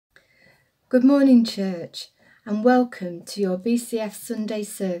Good morning, church, and welcome to your BCF Sunday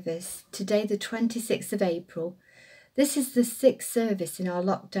service, today the 26th of April. This is the 6th service in our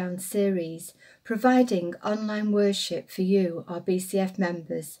lockdown series, providing online worship for you, our BCF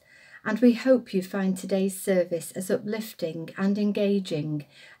members, and we hope you find today's service as uplifting and engaging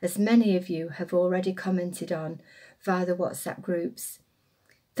as many of you have already commented on via the WhatsApp groups.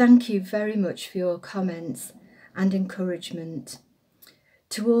 Thank you very much for your comments and encouragement.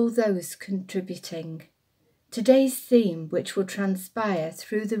 To all those contributing, today's theme, which will transpire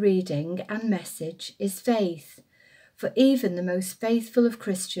through the reading and message, is faith. For even the most faithful of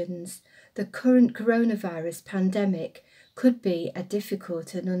Christians, the current coronavirus pandemic could be a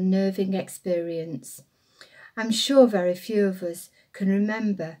difficult and unnerving experience. I'm sure very few of us can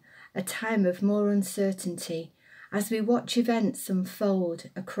remember a time of more uncertainty as we watch events unfold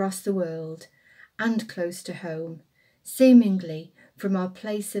across the world and close to home, seemingly from our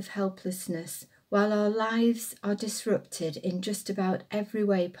place of helplessness, while our lives are disrupted in just about every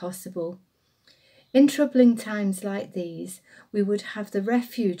way possible. In troubling times like these, we would have the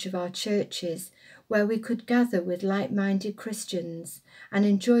refuge of our churches, where we could gather with like-minded Christians and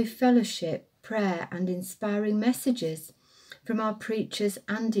enjoy fellowship, prayer and inspiring messages from our preachers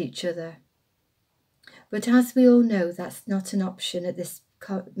and each other. But as we all know, that's not an option at this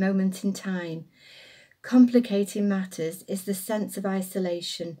moment in time. Complicating matters is the sense of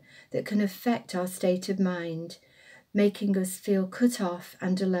isolation that can affect our state of mind, making us feel cut off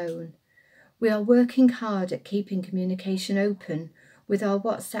and alone. We are working hard at keeping communication open with our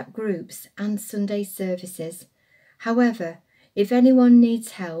WhatsApp groups and Sunday services. However, if anyone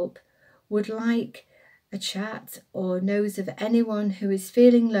needs help, would like a chat, or knows of anyone who is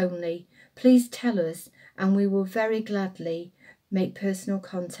feeling lonely, please tell us and we will very gladly make personal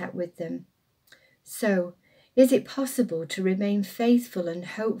contact with them. So, is it possible to remain faithful and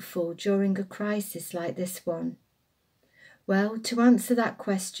hopeful during a crisis like this one? Well, to answer that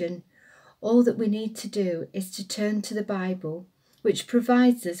question, all that we need to do is to turn to the Bible, which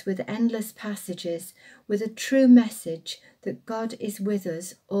provides us with endless passages with a true message that God is with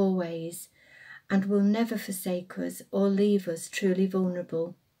us always and will never forsake us or leave us truly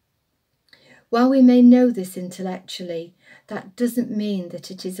vulnerable. While we may know this intellectually, that doesn't mean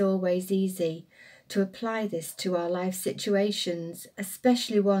that it is always easy to apply this to our life situations,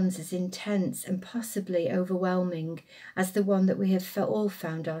 especially ones as intense and possibly overwhelming as the one that we have all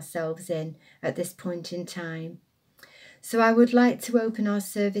found ourselves in at this point in time. So I would like to open our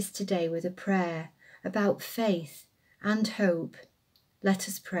service today with a prayer about faith and hope. Let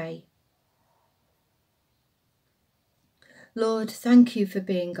us pray. Lord, thank you for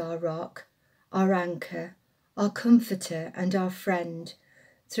being our rock, our anchor, our comforter and our friend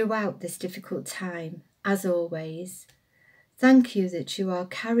throughout this difficult time, as always. Thank you that you are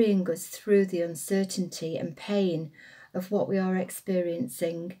carrying us through the uncertainty and pain of what we are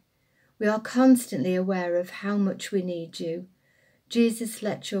experiencing. We are constantly aware of how much we need you. Jesus,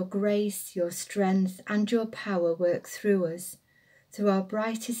 let your grace, your strength and your power work through us, through our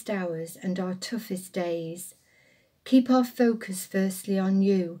brightest hours and our toughest days. Keep our focus firstly on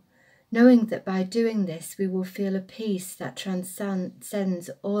you, knowing that by doing this we will feel a peace that transcends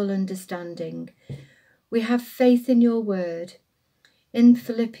all understanding. We have faith in your word. In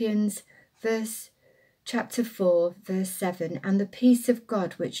Philippians chapter 4, verse 7, and the peace of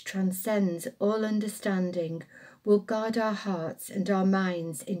God which transcends all understanding will guard our hearts and our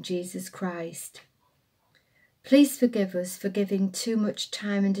minds in Jesus Christ. Please forgive us for giving too much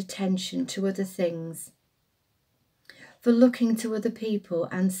time and attention to other things, for looking to other people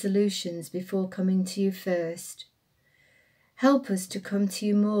and solutions before coming to you first. Help us to come to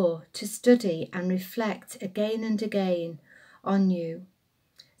you more, to study and reflect again and again on you.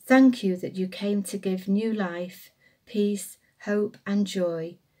 Thank you that you came to give new life, peace, hope and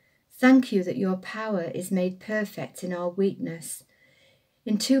joy. Thank you that your power is made perfect in our weakness.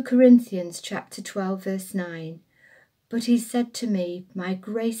 In 2 Corinthians chapter 12 verse 9, but he said to me, my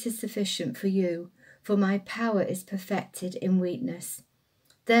grace is sufficient for you, for my power is perfected in weakness.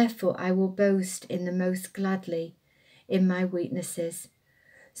 Therefore I will boast in the most gladly in my weaknesses,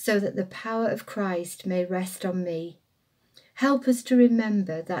 so that the power of Christ may rest on me. Help us to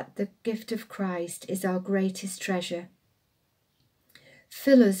remember that the gift of Christ is our greatest treasure.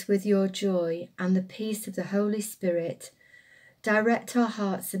 Fill us with your joy and the peace of the Holy Spirit. Direct our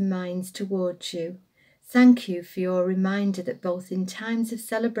hearts and minds towards you. Thank you for your reminder that both in times of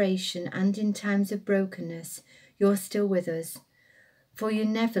celebration and in times of brokenness, you're still with us, for you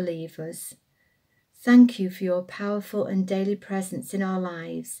never leave us. Thank you for your powerful and daily presence in our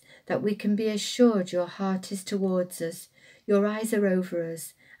lives, that we can be assured your heart is towards us, your eyes are over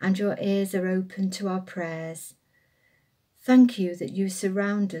us, and your ears are open to our prayers. Thank you that you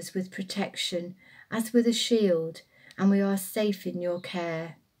surround us with protection as with a shield, and we are safe in your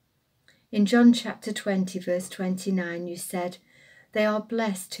care. In John chapter 20, verse 29, you said, "They are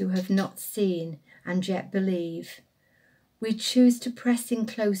blessed who have not seen and yet believe." We choose to press in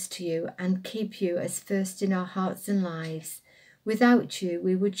close to you and keep you as first in our hearts and lives. Without you,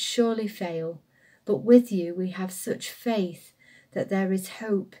 we would surely fail, but with you we have such faith that there is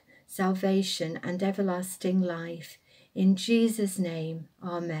hope, salvation, and everlasting life. In Jesus' name,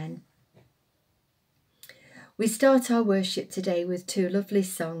 amen. We start our worship today with two lovely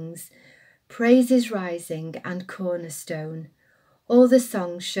songs, Praise is Rising and Cornerstone. All the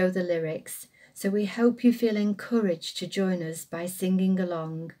songs show the lyrics, so we hope you feel encouraged to join us by singing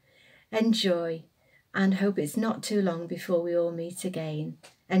along. Enjoy, and hope it's not too long before we all meet again.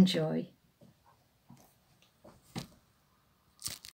 Enjoy.